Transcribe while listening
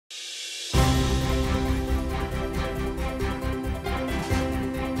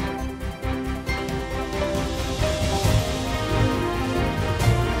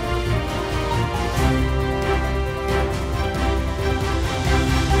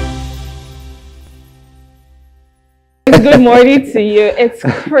good morning to you. It's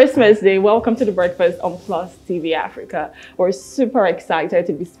Christmas Day. Welcome to the breakfast on Plus TV Africa. We're super excited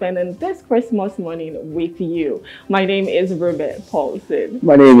to be spending this Christmas morning with you. My name is Robert Paulson.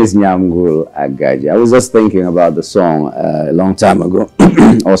 My name is Nyamgul Agaji. I was just thinking about the song a long time ago,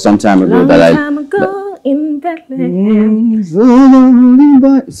 or some time ago In Bethlehem.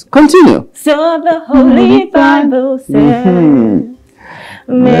 Continue. So the Holy Bible says,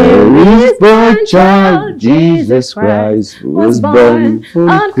 Mary's born child, Jesus Christ, was born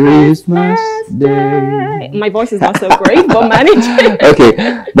on Christmas Day. My voice is not so great, but manage.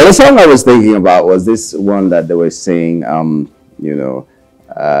 Okay, but the song I was thinking about was this one that they were saying,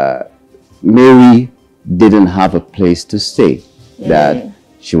 Mary didn't have a place to stay, that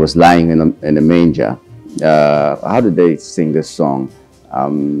she was lying in a manger. How did they sing this song?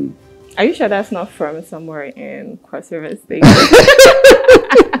 Are you sure that's not from somewhere in Cross River State?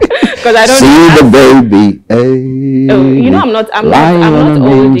 Because I don't see the baby. Oh, you know I'm not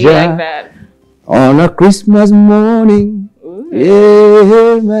oldie like that. On a Christmas morning. Ooh.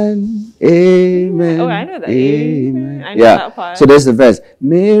 Amen. Amen. Oh, I know that. Amen. I know that part. So there's the verse.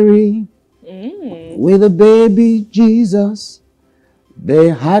 Mary with a baby Jesus. They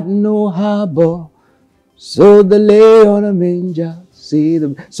had no harbor, so they lay on a manger.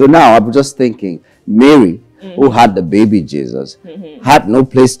 So now I'm just thinking, Mary, who had the baby Jesus, had no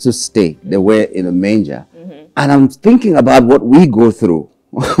place to stay. They were in a manger. And I'm thinking about what we go through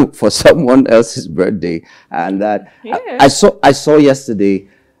for someone else's birthday. And that I saw yesterday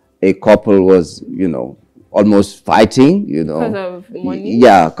a couple was, almost fighting, Because of money?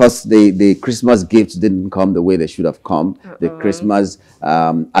 Yeah, because the Christmas gifts didn't come the way they should have come. The Christmas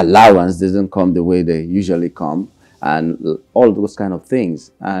allowance didn't come the way they usually come. And all those kind of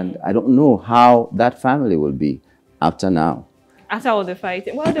things. And I don't know how that family will be after now. After all the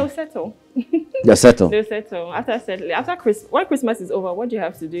fighting, well, they'll settle. They'll settle. They'll settle. When Christmas is over, what do you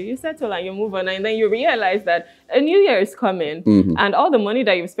have to do? You settle and you move on, and then you realize that a new year is coming, and all the money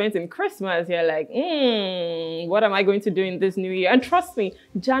that you've spent in Christmas, you're like, what am I going to do in this new year? And trust me,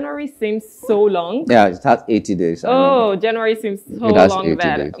 January seems so long. Yeah, it has 80 days. Oh, January seems so long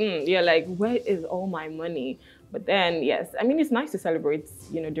that you're like, where is all my money? But then, yes, I mean, it's nice to celebrate,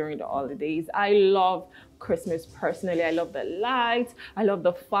 during the holidays. I love Christmas personally. I love the lights. I love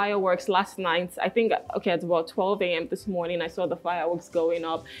the fireworks. Last night, I think, at about 12 a.m. this morning, I saw the fireworks going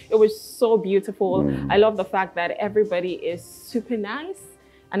up. It was so beautiful. I love the fact that everybody is super nice.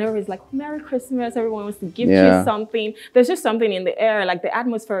 And everybody's like, Merry Christmas. Everyone wants to give you something. There's just something in the air. Like, the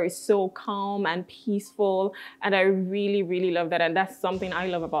atmosphere is so calm and peaceful. And I really, really love that. And that's something I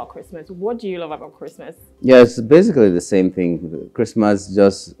love about Christmas. What do you love about Christmas? Yeah, it's basically the same thing. Christmas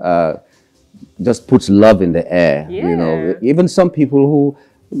just puts love in the air. Yeah. Even some people who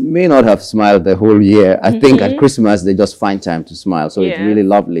may not have smiled the whole year, I think at Christmas, they just find time to smile. So it's really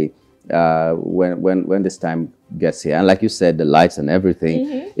lovely when this time gets here. And like you said, the lights and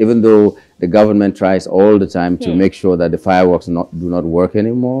everything, even though the government tries all the time to make sure that the fireworks do not work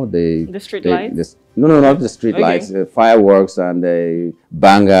anymore. The street lights? No, not the street lights. Fireworks and the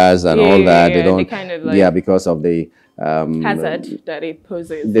bangers and all that. They don't. They kind of because of the hazard that it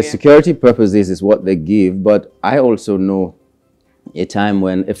poses. The security purposes is what they give. But I also know a time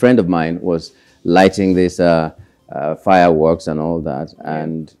when a friend of mine was lighting this fireworks and all that,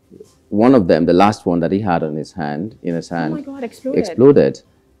 and one of them, the last one that he had in his hand, oh my God, exploded.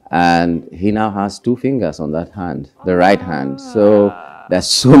 And he now has 2 fingers on that hand, the right hand. So there's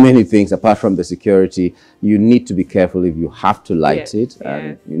so many things apart from the security. You need to be careful if you have to light it,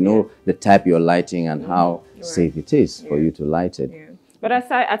 and the type you're lighting and how safe it is for you to light it. Yeah. But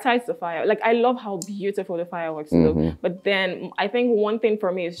aside the fire, like, I love how beautiful the fireworks look. But then I think one thing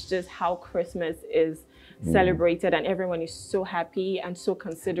for me is just how Christmas is celebrated, and everyone is so happy and so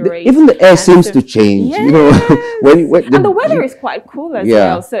considerate. Even the air seems to change. And the weather is quite cool as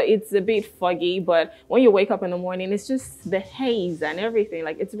well, so it's a bit foggy, but when you wake up in the morning, it's just the haze and everything.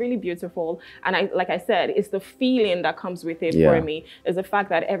 Like, it's really beautiful. And like I said, it's the feeling that comes with it for me. Is the fact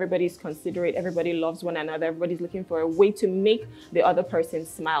that everybody's considerate, everybody loves one another, everybody's looking for a way to make the other person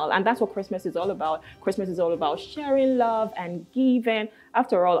smile. And that's what Christmas is all about. Christmas is all about sharing love and giving.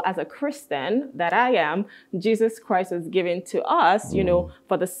 After all, as a Christian that I am, Jesus Christ was given to us,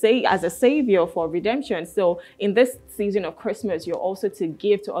 as a savior for redemption. So in this season of Christmas, you're also to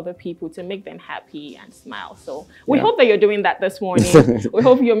give to other people to make them happy and smile. So we hope that you're doing that this morning. We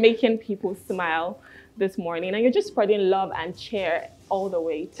hope you're making people smile this morning, and you're just spreading love and cheer all the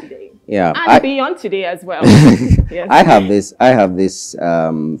way today. Yeah, and beyond today as well. Yes. I have this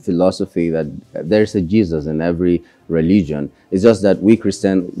philosophy that there's a Jesus in every religion. It's just that we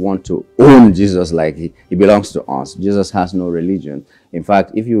Christians want to own Jesus like he belongs to us. Jesus has no religion. In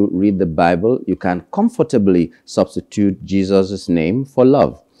fact, if you read the Bible, you can comfortably substitute Jesus' name for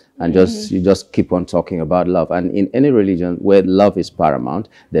love. And you just keep on talking about love. And in any religion where love is paramount,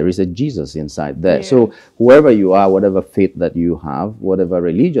 there is a Jesus inside there. Yeah. So whoever you are, whatever faith that you have, whatever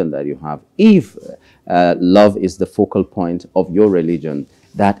religion that you have, if love is the focal point of your religion,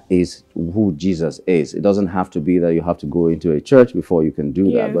 that is who Jesus is. It doesn't have to be that you have to go into a church before you can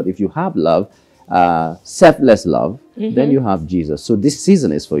do that. But if you have love, selfless love, then you have Jesus. So this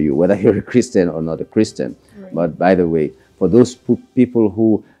season is for you, whether you're a Christian or not a Christian. Right. But by the way, for those people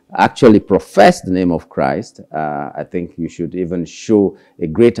who actually profess the name of Christ, I think you should even show a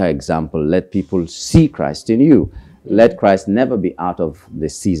greater example. Let people see Christ in you. Let Christ never be out of the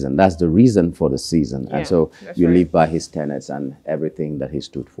season. That's the reason for the season. Yeah, and so you live by his tenets and everything that he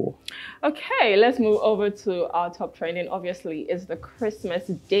stood for. Okay, let's move over to our top trending. Obviously, it's the Christmas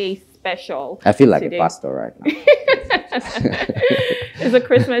Day special. I feel like a pastor right now. It's a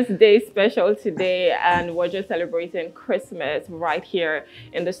Christmas Day special today, and we're just celebrating Christmas right here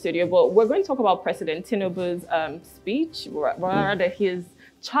in the studio. But we're going to talk about President Tinubu's speech, rather his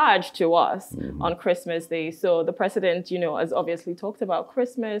charge to us on Christmas Day. So the president, has obviously talked about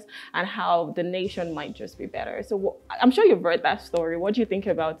Christmas and how the nation might just be better. So I'm sure you've read that story. What do you think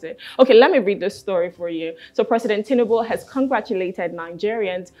about it? Okay, let me read this story for you. So President Tinubu has congratulated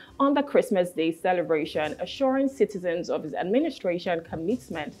Nigerians on the Christmas Day celebration, assuring citizens of his administration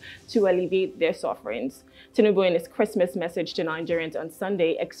commitment to alleviate their sufferings. Tinubu, in his Christmas message to Nigerians on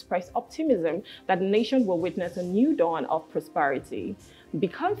Sunday, expressed optimism that the nation will witness a new dawn of prosperity. Be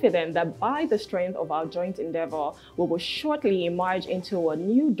confident that by the strength of our joint endeavor, we will shortly emerge into a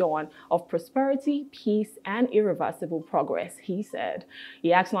new dawn of prosperity, peace, and irreversible progress, he said.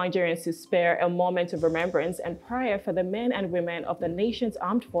 He asked Nigerians to spare a moment of remembrance and prayer for the men and women of the nation's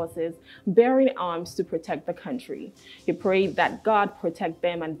armed forces bearing arms to protect the country. He prayed that God protect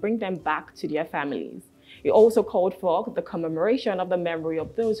them and bring them back to their families. He also called for the commemoration of the memory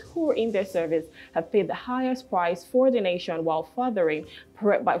of those who, in their service, have paid the highest price for the nation, while further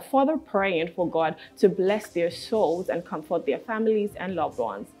praying for God to bless their souls and comfort their families and loved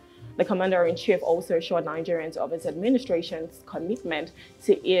ones. The Commander-in-Chief also assured Nigerians of his administration's commitment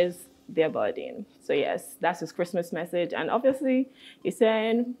to ease their burden. So yes, that's his Christmas message. And obviously, he's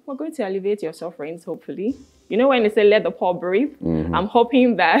saying, we're going to alleviate your sufferings, hopefully. When they say, let the poor breathe, I'm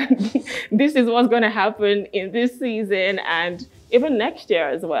hoping that this is what's going to happen in this season and even next year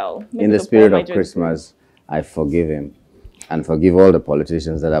as well. Maybe in the spirit of Christmas, I forgive him and forgive all the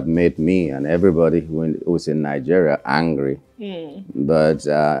politicians that have made me and everybody who's in Nigeria angry. But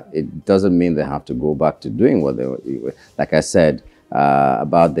it doesn't mean they have to go back to doing what they were. Like I said,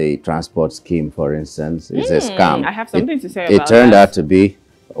 about the transport scheme, for instance, it's a scam. I have something to say about that. It turned out to be,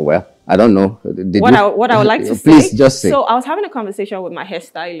 well, I don't know. What I would like to please just say. So I was having a conversation with my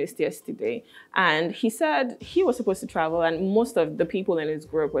hairstylist yesterday, and he said he was supposed to travel, and most of the people in his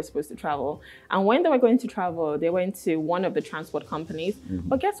group were supposed to travel. And when they were going to travel, they went to one of the transport companies.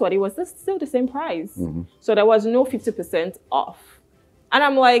 But guess what? It was still the same price. So there was no 50% off. And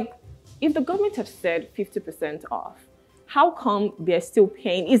I'm like, if the government have said 50% off, how come they're still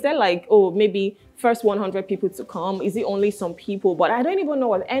paying? Is there like, oh, maybe first 100 people to come? Is it only some people? But I don't even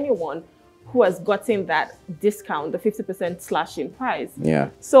know of anyone who has gotten that discount, the 50% slash in price.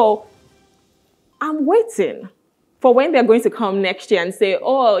 Yeah. So I'm waiting for when they're going to come next year and say,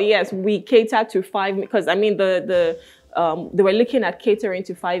 oh, yes, we cater to 5, because I mean, they were looking at catering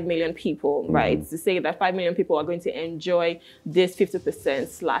to 5 million people, right? To say that 5 million people are going to enjoy this 50%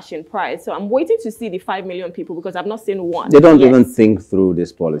 slash in price. So I'm waiting to see the 5 million people because I've not seen one. They don't even think through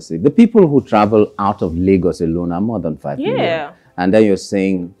this policy. The people who travel out of Lagos alone are more than 5 million. And then you're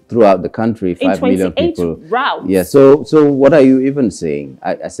saying throughout the country, 5 million people. Routes. Yeah. So what are you even saying?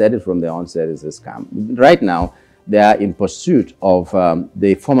 I said it from the onset, is a scam. Right now, they are in pursuit of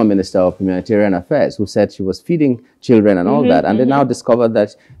the former Minister of Humanitarian Affairs, who said she was feeding children and all that. And they now discovered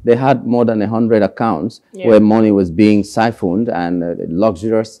that they had more than 100 accounts where money was being siphoned and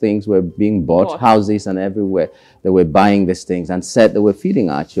luxurious things were being bought, houses and everywhere. They were buying these things and said they were feeding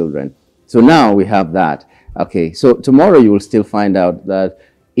our children. So now we have that. Okay, so tomorrow you will still find out that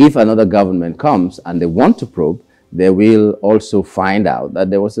if another government comes and they want to probe, they will also find out that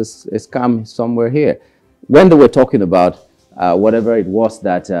there was a scam somewhere here. When they were talking about whatever it was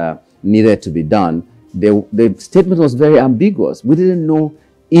that needed to be done, the statement was very ambiguous. We didn't know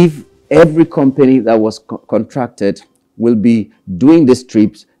if every company that was contracted will be doing these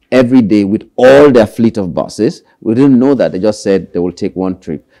trips every day with all their fleet of buses. We didn't know that. They just said they will take one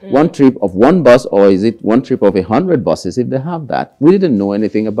trip. One trip of one bus, or is it one trip of 100 buses if they have that? We didn't know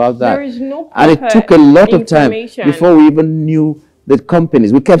anything about that. There is no and it took a lot of time before we even knew the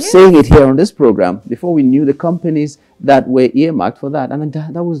companies. We kept saying it here on this program, before we knew the companies that were earmarked for that. And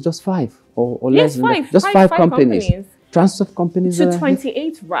that was just 5 or less than that. Just five companies. Transport companies. To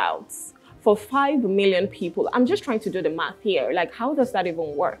 28 routes for 5 million people. I'm just trying to do the math here. Like, how does that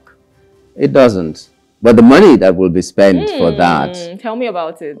even work? It doesn't. But the money that will be spent for that. Tell me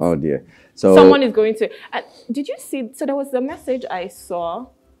about it. Oh, dear. So someone is going to... did you see... So there was a message I saw.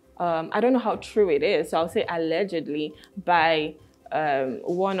 I don't know how true it is. So I'll say allegedly by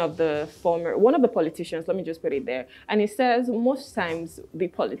one of the politicians. Let me just put it there. And it says most times the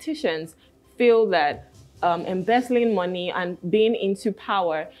politicians feel that embezzling money and being into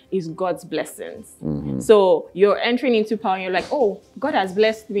power is God's blessings. So you're entering into power and you're like, oh, God has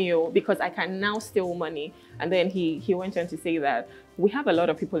blessed me because I can now steal money. And then he went on to say that we have a lot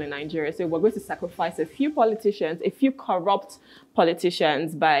of people in Nigeria, so we're going to sacrifice a few politicians, a few corrupt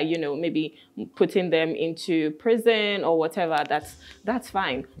politicians by, you know, maybe putting them into prison or whatever. That's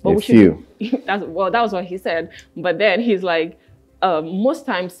fine. But we should. Well, that was what he said. But then he's like, most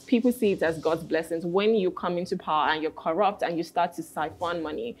times people see it as God's blessings when you come into power and you're corrupt and you start to siphon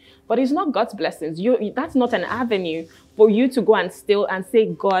money. But it's not God's blessings. That's not an avenue for you to go and steal and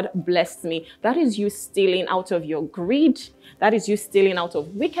say, God blessed me. That is you stealing out of your greed. That is you stealing out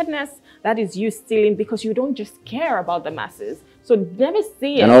of wickedness. That is you stealing because you don't just care about the masses. So never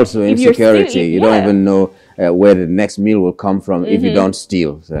see it. And also insecurity. You don't even know where the next meal will come from if you don't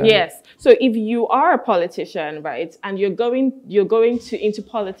steal. So. Yes. So if you are a politician, right, and you're going into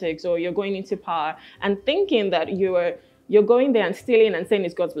politics or you're going into power and thinking that you're going there and stealing and saying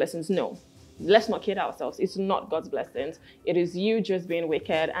it's God's blessings, no. Let's not kid ourselves. It's not God's blessings. It is you just being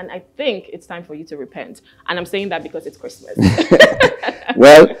wicked. And I think it's time for you to repent. And I'm saying that because it's Christmas.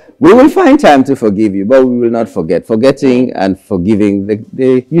 Well, we will find time to forgive you, but we will not forget. Forgetting and forgiving,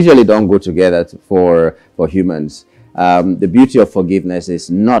 they usually don't go together for humans. The beauty of forgiveness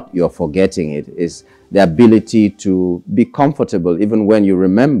is not your forgetting it, it's the ability to be comfortable even when you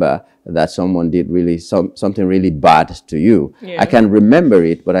remember that someone did really something really bad to you. I can remember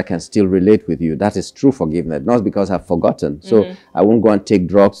it, but I can still relate with you. That is true forgiveness, not because I've forgotten. So I won't go and take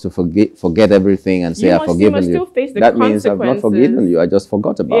drugs to forget everything and say I've forgiven you. That means I've not forgiven you. I just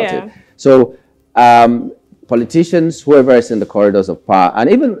forgot about it. So politicians, whoever is in the corridors of power, and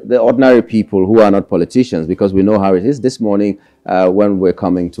even the ordinary people who are not politicians, because we know how it is. This morning, when we're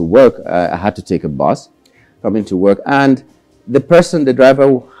coming to work, I had to take a bus coming to work, and the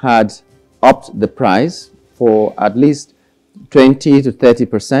driver had upped the price for at least 20 to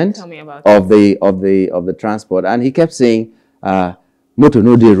 30% of the transport, and he kept saying, "Motor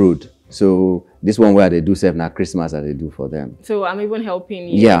no dey road." So this one where they do serve now Christmas as they do for them. So I'm even helping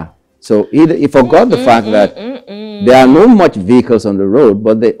you. Yeah. So he forgot the fact that there are not much vehicles on the road,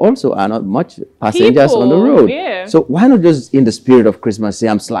 but there also are not much passengers on the road. Yeah. So why not just in the spirit of Christmas say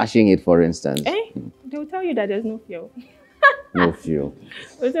I'm slashing it, for instance? They will tell you that there's no fuel. No fuel.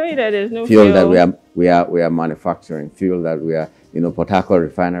 They'll tell you that there's no fuel. Fuel that we are manufacturing. Fuel that we are, Port Harcourt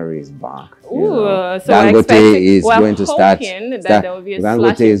refinery is back. Ooh, so Dangote is going to start.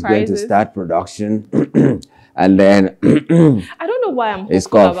 Dangote is going to start production. And then I don't know why I'm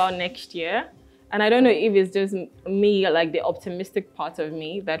hopeful about next year. And I don't know if it's just me, like the optimistic part of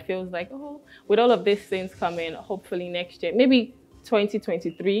me that feels like, oh, with all of these things coming, hopefully next year, maybe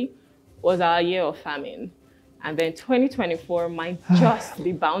 2023 was our year of famine. And then 2024 might just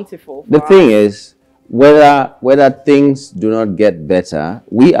be bountiful. The thing is, whether things do not get better,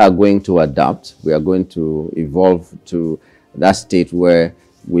 we are going to adapt. We are going to evolve to that state where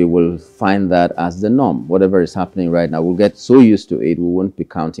we will find that as the norm. Whatever is happening right now, we'll get so used to it, we won't be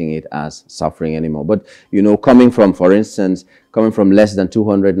counting it as suffering anymore. But, coming from less than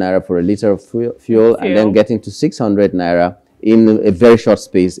 200 naira for a liter of fuel and then getting to 600 naira in a very short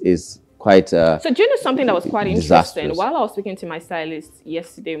space is quite So do you know something that was quite interesting? While I was speaking to my stylist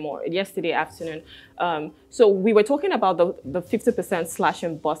yesterday afternoon, so we were talking about the 50% slash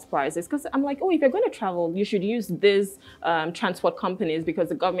in bus prices, because I'm like, oh, if you're going to travel, you should use these transport companies because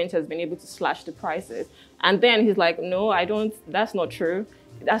the government has been able to slash the prices. And then he's like, no, I don't, that's not true.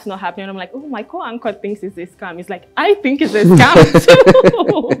 That's not happening. I'm like, oh, my co-anchor thinks it's a scam. He's like, I think it's a scam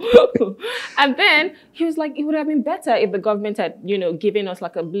too. And then he was like, it would have been better if the government had, you know, given us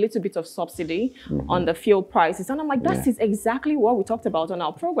like a little bit of subsidy on the fuel prices. And I'm like, that is exactly what we talked about on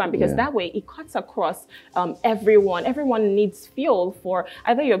our program, because that way it cuts across everyone. Everyone needs fuel for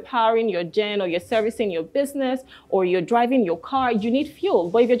either you're powering your gen, or you're servicing your business, or you're driving your car. You need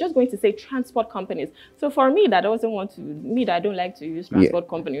fuel. But if you're just going to say transport companies, so for me that doesn't want to, me that I don't like to use transport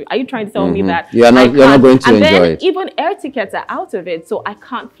companies, are you trying to tell me that you're not going to enjoy it? Even air tickets are out of it, so I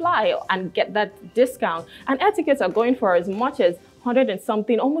can't fly and get that discount. And air tickets are going for as much as 100 and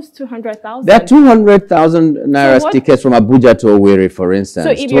something, almost 200,000. There are 200,000 naira tickets from Abuja to Owerri, for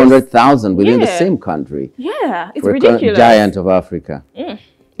instance. So 200,000 within the same country. Yeah, it's ridiculous. Giant of Africa.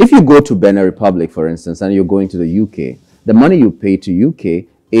 If you go to Benin Republic, for instance, and you're going to the UK, the money you pay to UK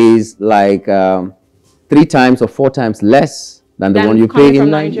is like 3 times or 4 times less than the one you pay in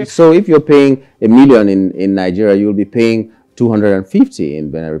Nigeria. So if you're paying $1 million in Nigeria, you'll be paying 250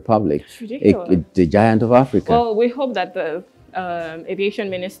 in Benin Republic. It's ridiculous. The giant of Africa. Well, we hope that the aviation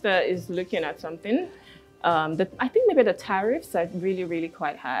minister is looking at something. I think maybe the tariffs are really, really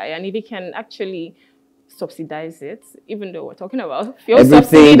quite high, and if he can actually subsidize it, even though we're talking about fuel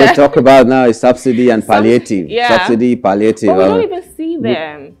everything they talk about now is subsidy and palliative. Subsidy, palliative. But we don't even see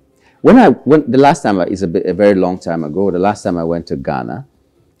them. When the last time, it's a very long time ago, the last time I went to Ghana,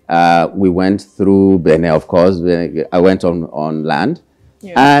 we went through Benin, of course. I went on land.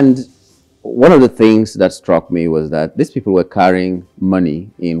 And one of the things that struck me was that these people were carrying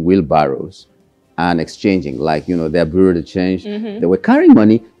money in wheelbarrows and exchanging, like, you know, their bureau de change. They were carrying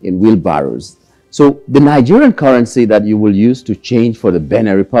money in wheelbarrows. So the Nigerian currency that you will use to change for the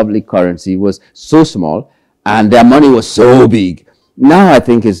Benin Republic currency was so small, and their money was so big. Now I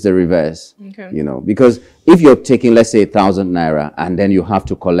think it's the reverse, you know, because if you're taking, let's say, 1,000 naira, and then you have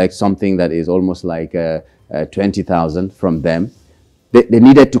to collect something that is almost like 20,000 from them, they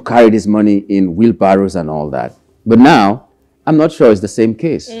needed to carry this money in wheelbarrows and all that. But now, I'm not sure it's the same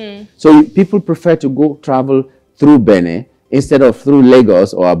case. So people prefer to travel through Benin instead of through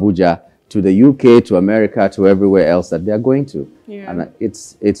Lagos or Abuja to the UK, to America, to everywhere else that they are going to. And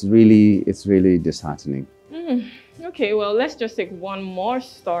it's really disheartening. Okay, well, let's just take one more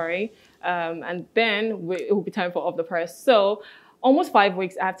story, and then it will be time for Off the Press. So, almost 5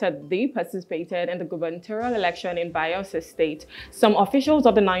 weeks after they participated in the gubernatorial election in Bayelsa State, some officials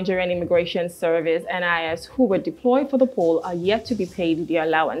of the Nigerian Immigration Service, NIS, who were deployed for the poll are yet to be paid their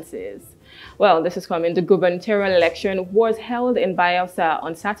allowances. Well, this is coming. The gubernatorial election was held in Bayelsa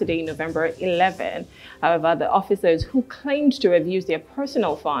on Saturday, November 11. However, the officers who claimed to have used their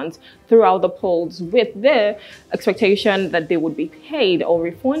personal funds throughout the polls with the expectation that they would be paid or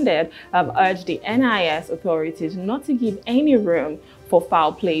refunded have urged the NIS authorities not to give any room for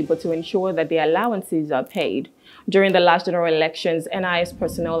foul play, but to ensure that their allowances are paid. During the last general elections, NIS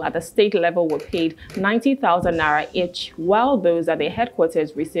personnel at the state level were paid 90,000 naira each, while those at the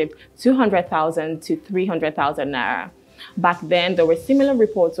headquarters received 200,000 to 300,000 naira. Back then, there were similar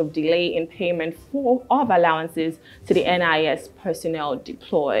reports of delay in payment of allowances to the NIS personnel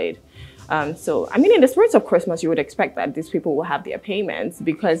deployed. So, I mean, in the spirit of Christmas, you would expect that these people will have their payments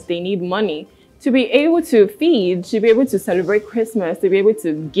because they need money to be able to feed, to be able to celebrate Christmas, to be able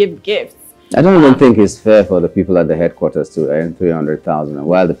to give gifts. I don't even think it's fair for the people at the headquarters to earn 300,000,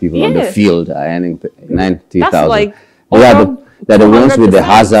 while the people on the field are earning 90,000. That's like they're the ones with the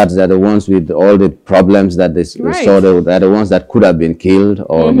hazards, they're the ones with all the problems that they saw, they're the ones that could have been killed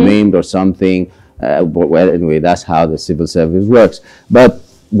or maimed or something. But well, anyway, that's how the civil service works. But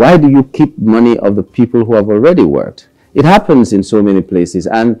why do you keep money of the people who have already worked? It happens in so many places.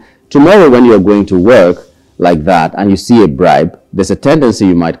 And tomorrow when you're going to work like that and you see a bribe, there's a tendency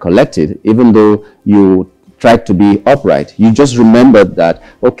you might collect it, even though you tried to be upright. You just remembered that,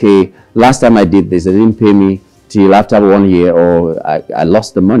 okay, last time I did this, they didn't pay me till after 1 year, or I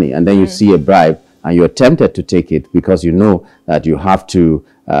lost the money. And then you see a bribe and you're tempted to take it because you know that you have to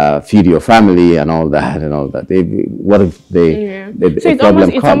feed your family and all that and all that. What if so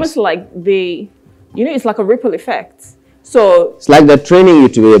it's almost like it's like a ripple effect. So it's like they're training you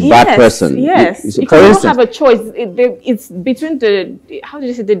to be a bad person. Yes, you don't have a choice. It's between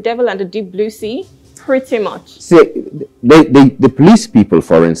the devil and the deep blue sea, pretty much. See, the police people,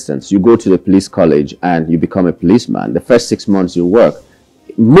 for instance, you go to the police college and you become a policeman. The first 6 months you work.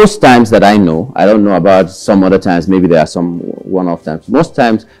 Most times that I know, I don't know about some other times, maybe there are some one-off times. Most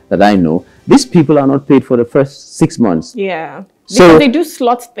times that I know, these people are not paid for the first 6 months. Yeah. Because they do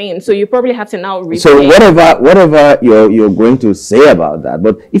slot things, so you probably have to now repay. So whatever you're going to say about that,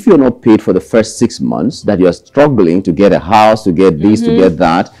 but if you're not paid for the first 6 months, that you're struggling to get a house, to get this, to get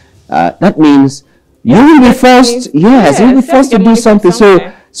that, that means you will be forced. Yes, you will be forced to do something.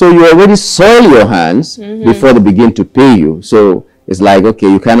 So So you already soil your hands before they begin to pay you. So it's like, okay,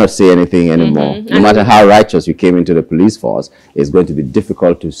 you cannot say anything anymore. No matter how righteous you came into the police force, it's going to be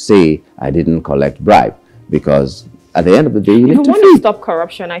difficult to say, I didn't collect bribe, because at the end of the day, you need to feed. If you want to stop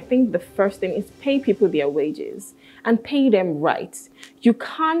corruption, I think the first thing is pay people their wages and pay them right. You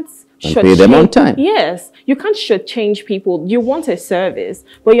can't pay them on time. Yes, you can't shortchange people. You want a service,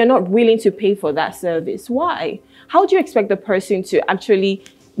 but you're not willing to pay for that service. Why? How do you expect the person to actually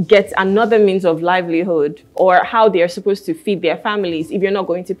get another means of livelihood, or how they're supposed to feed their families if you're not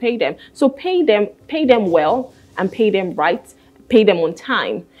going to pay them? So pay them well, and pay them right, pay them on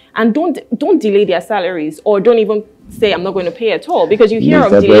time, and don't delay their salaries, or don't even say I'm not going to pay at all, because you hear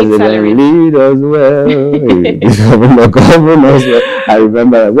of delayed salaries. Lead us well. Governors well. I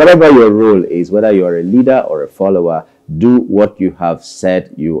remember, whatever your role is, whether you're a leader or a follower, do what you have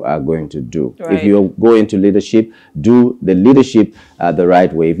said you are going to do. Right. If you go into leadership, do the leadership the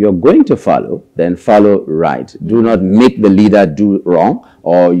right way. If you're going to follow, then follow right. Do not make the leader do wrong,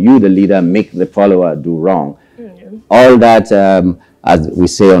 or you, the leader, make the follower do wrong. All that, as we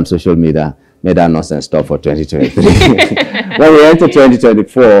say on social media, made that nonsense stop for 2023. When we enter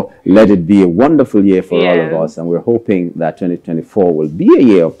 2024, let it be a wonderful year for all of us, and we're hoping that 2024 will be a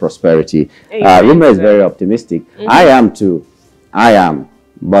year of prosperity. Rima is very optimistic. I am too. I am,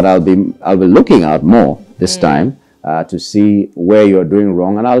 but I'll be looking out more this time to see where you're doing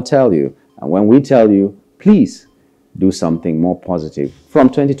wrong, and I'll tell you. And when we tell you, please do something more positive. From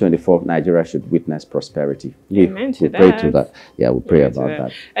 2024, Nigeria should witness prosperity. Amen to we pray to that. Yeah, we pray about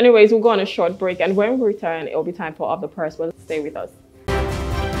that. Anyways, we'll go on a short break, and when we return, it'll be time for Off the Press. Well, stay with us.